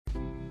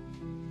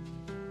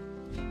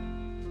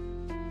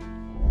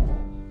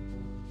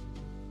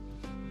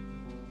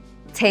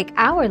Take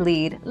our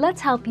lead, let's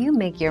help you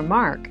make your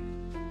mark.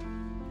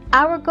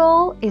 Our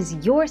goal is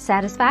your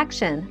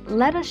satisfaction.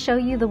 Let us show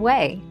you the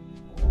way.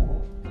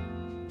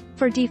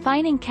 For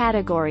defining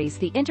categories,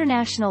 the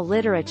international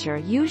literature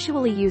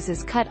usually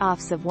uses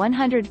cutoffs of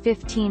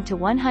 115 to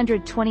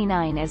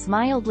 129 as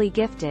mildly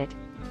gifted,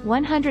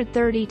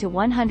 130 to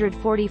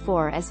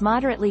 144 as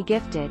moderately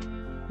gifted,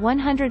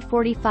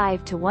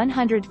 145 to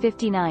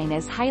 159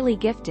 as highly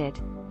gifted,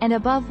 and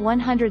above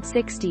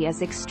 160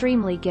 as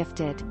extremely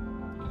gifted.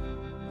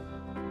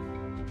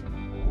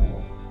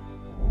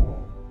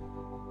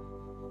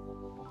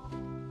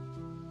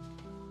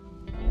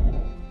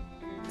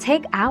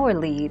 Take our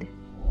lead.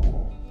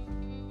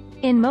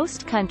 In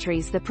most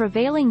countries, the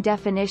prevailing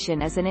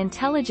definition is an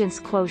intelligence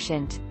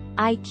quotient,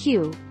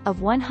 IQ, of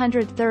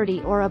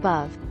 130 or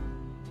above.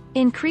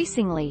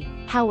 Increasingly,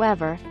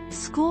 however,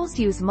 schools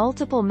use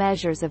multiple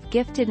measures of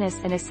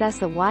giftedness and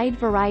assess a wide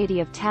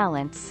variety of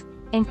talents,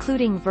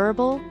 including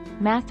verbal,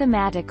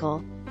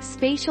 mathematical,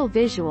 spatial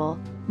visual,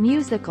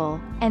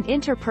 musical, and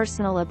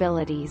interpersonal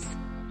abilities.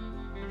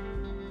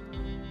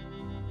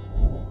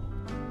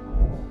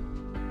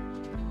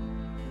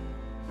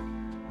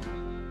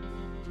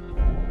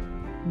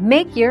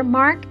 Make your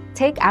mark,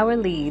 take our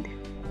lead.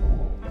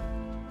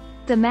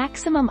 The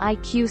maximum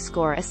IQ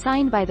score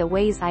assigned by the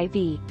Waze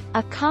IV,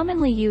 a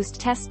commonly used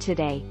test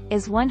today,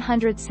 is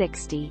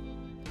 160.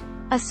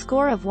 A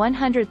score of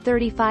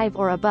 135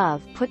 or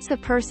above puts a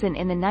person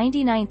in the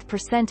 99th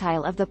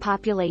percentile of the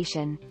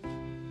population.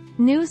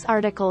 News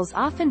articles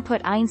often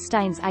put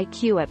Einstein's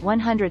IQ at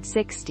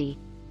 160,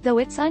 though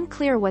it's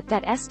unclear what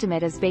that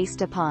estimate is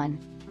based upon.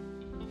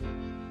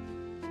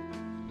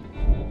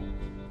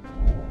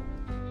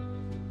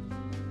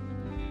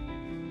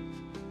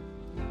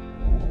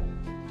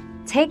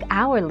 Take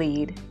our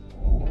lead.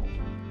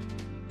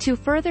 To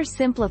further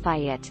simplify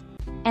it,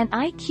 an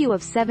IQ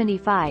of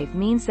 75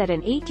 means that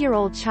an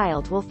 8-year-old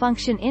child will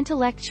function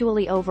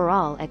intellectually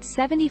overall at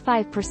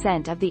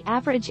 75% of the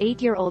average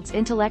 8-year-old's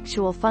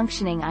intellectual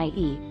functioning,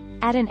 i.e.,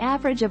 at an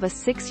average of a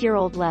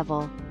 6-year-old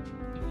level.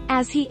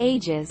 As he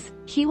ages,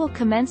 he will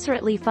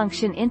commensurately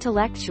function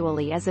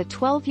intellectually as a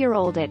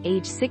 12-year-old at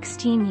age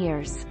 16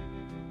 years.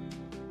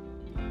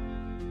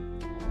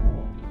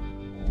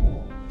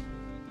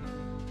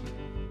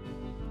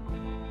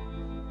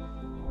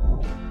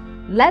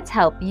 Let's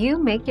help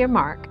you make your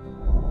mark.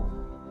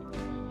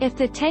 If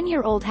the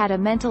 10-year-old had a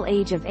mental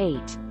age of 8,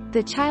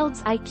 the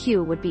child's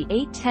IQ would be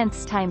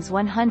 8/10 times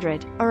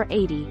 100, or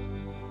 80.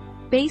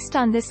 Based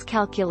on this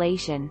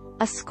calculation,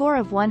 a score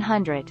of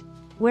 100,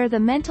 where the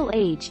mental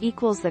age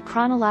equals the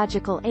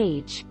chronological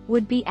age,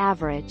 would be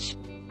average.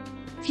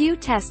 Few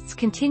tests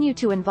continue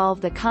to involve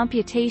the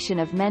computation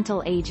of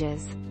mental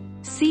ages.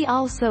 See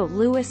also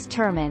Lewis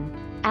Terman,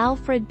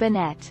 Alfred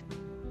Binet.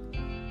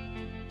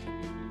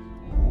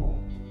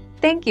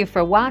 Thank you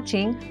for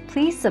watching.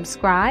 Please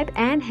subscribe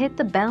and hit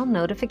the bell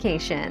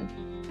notification.